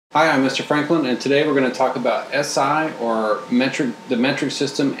Hi, I'm Mr. Franklin, and today we're going to talk about SI, or the metric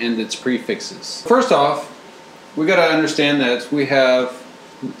system and its prefixes. First off, we got to understand that we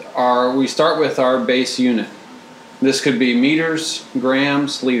start with our base unit. This could be meters,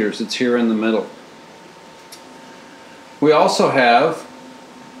 grams, liters. It's here in the middle. We also have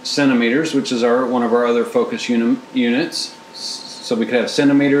centimeters, which is one of our other focus units. So we could have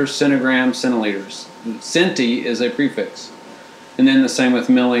centimeters, centigrams, centiliters. Centi is a prefix. And then the same with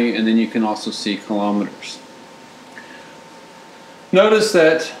milli, and then you can also see kilometers. Notice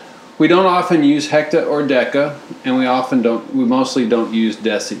that we don't often use hecta or deca, and we mostly don't use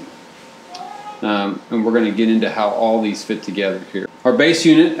deci. And we're going to get into how all these fit together here. Our base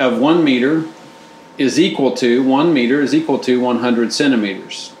unit of 1 meter is equal to 100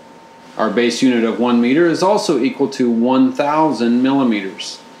 centimeters. Our base unit of 1 meter is also equal to 1,000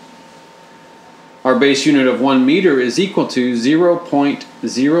 millimeters. Our base unit of 1 meter is equal to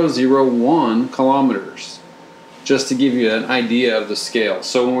 0.001 kilometers, just to give you an idea of the scale.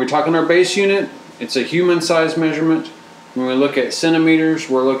 So when we're talking our base unit, it's a human size measurement. When we look at centimeters,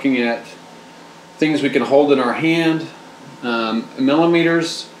 we're looking at things we can hold in our hand.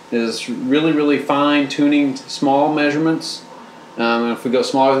 Millimeters is really fine tuning small measurements. And if we go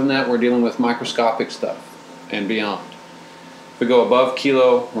smaller than that, we're dealing with microscopic stuff and beyond. If we go above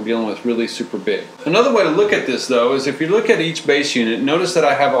kilo, we're dealing with really super big. Another way to look at this, though, is if you look at each base unit, notice that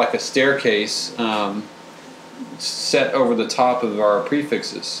I have like a staircase set over the top of our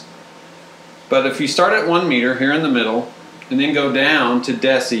prefixes. But if you start at 1 meter here in the middle and then go down to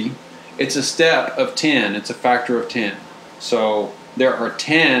deci, it's a step of 10. It's a factor of 10. So there are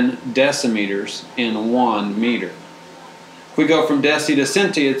 10 decimeters in 1 meter. If we go from deci to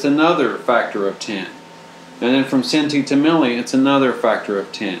centi, it's another factor of 10. And then from centi to milli, it's another factor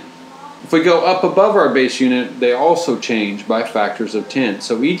of 10. If we go up above our base unit, they also change by factors of 10.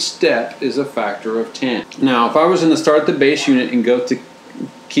 So each step is a factor of 10. Now, if I was going to start the base unit and go to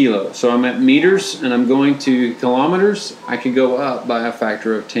kilo, so I'm at meters and I'm going to kilometers, I could go up by a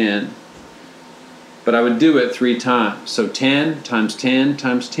factor of 10. But I would do it 3 times. So 10 times 10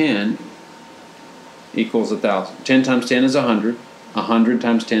 times 10 equals 1,000. 10 times 10 is 100. 100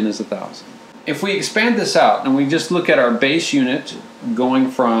 times 10 is 1,000. If we expand this out and we just look at our base unit, going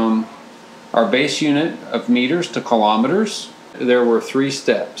from our base unit of meters to kilometers, there were 3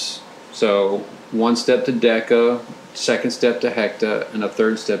 steps. So 1 step to deca, 2nd step to hecta, and a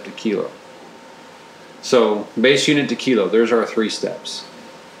 3rd step to kilo. So base unit to kilo, there's our 3 steps.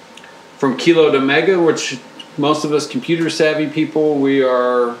 From kilo to mega, which most of us computer savvy people, we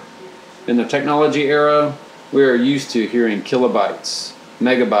are in the technology era, we are used to hearing kilobytes,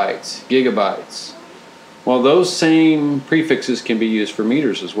 megabytes, gigabytes. Well, those same prefixes can be used for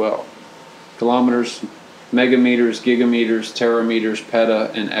meters as well. Kilometers, megameters, gigameters, terameters, peta,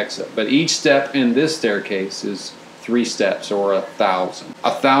 and exa. But each step in this staircase is 3 steps, or 1,000.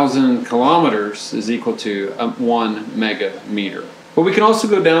 1,000 kilometers is equal to 1 megameter. But we can also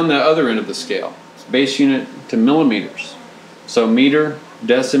go down the other end of the scale. Base unit to millimeters. So meter,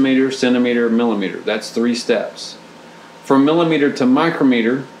 decimeter, centimeter, millimeter. That's 3 steps. From millimeter to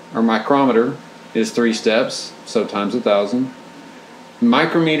micrometer, or micrometer, is 3 steps, so times 1,000.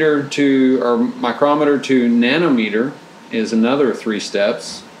 Micrometer to, or micrometer to nanometer is another 3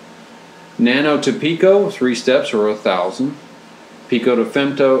 steps. Nano to pico, 3 steps, or 1,000. Pico to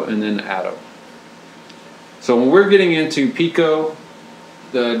femto, and then atto. So when we're getting into pico,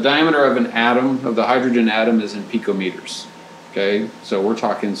 the diameter of an atom, of the hydrogen atom, is in picometers. Okay, so we're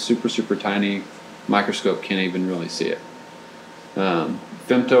talking super tiny. Microscope can't even really see it.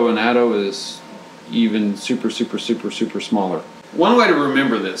 Femto and atto is even super smaller. One way to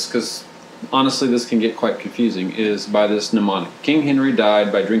remember this, because honestly this can get quite confusing, is by this mnemonic. King Henry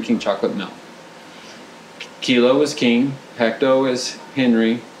died by drinking chocolate milk. Kilo is king, hecto is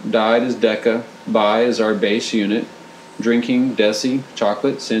Henry, died is deca, by is our base unit, drinking deci,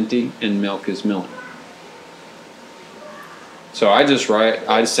 chocolate, centi, and milk is milli. So I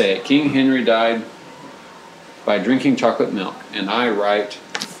say it, King Henry died by drinking chocolate milk, and I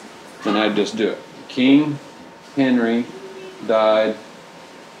just do it. King Henry died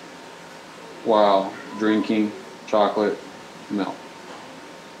while drinking chocolate milk.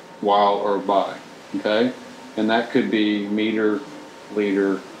 While or by, okay? And that could be meter,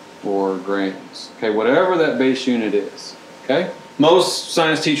 liter, or grams. Okay, whatever that base unit is, okay? Most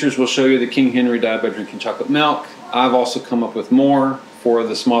science teachers will show you that King Henry died by drinking chocolate milk. I've also come up with more for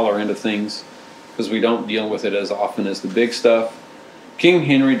the smaller end of things, because we don't deal with it as often as the big stuff. King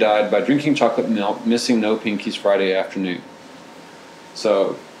Henry died by drinking chocolate milk, missing no pinkies Friday afternoon.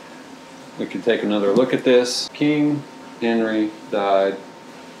 So we can take another look at this. King Henry died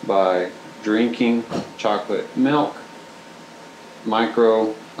by drinking chocolate milk.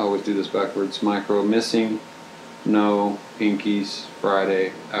 Micro, I always do this backwards, micro, missing, no, pinkies,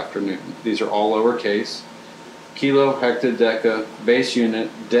 Friday afternoon. These are all lowercase. Kilo, hecta, deca, base unit,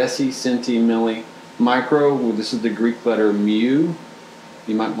 deci, centi, milli. Micro, well, this is the Greek letter mu.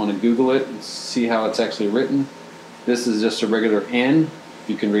 You might want to Google it and see how it's actually written. This is just a regular N, if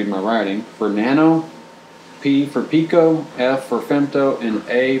you can read my writing, for nano, P for pico, F for femto, and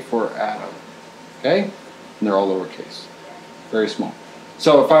A for atom. Okay? And they're all lowercase. Very small.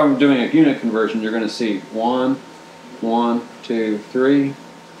 So if I'm doing a unit conversion, you're going to see 1, 1, 2, 3,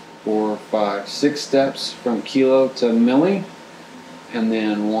 4, 5, 6 steps from kilo to milli, and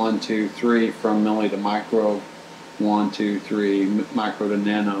then 1, 2, 3 from milli to micro, 1, 2, 3 micro to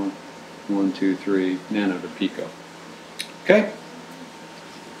nano, 1, 2, 3 nano to pico. Okay?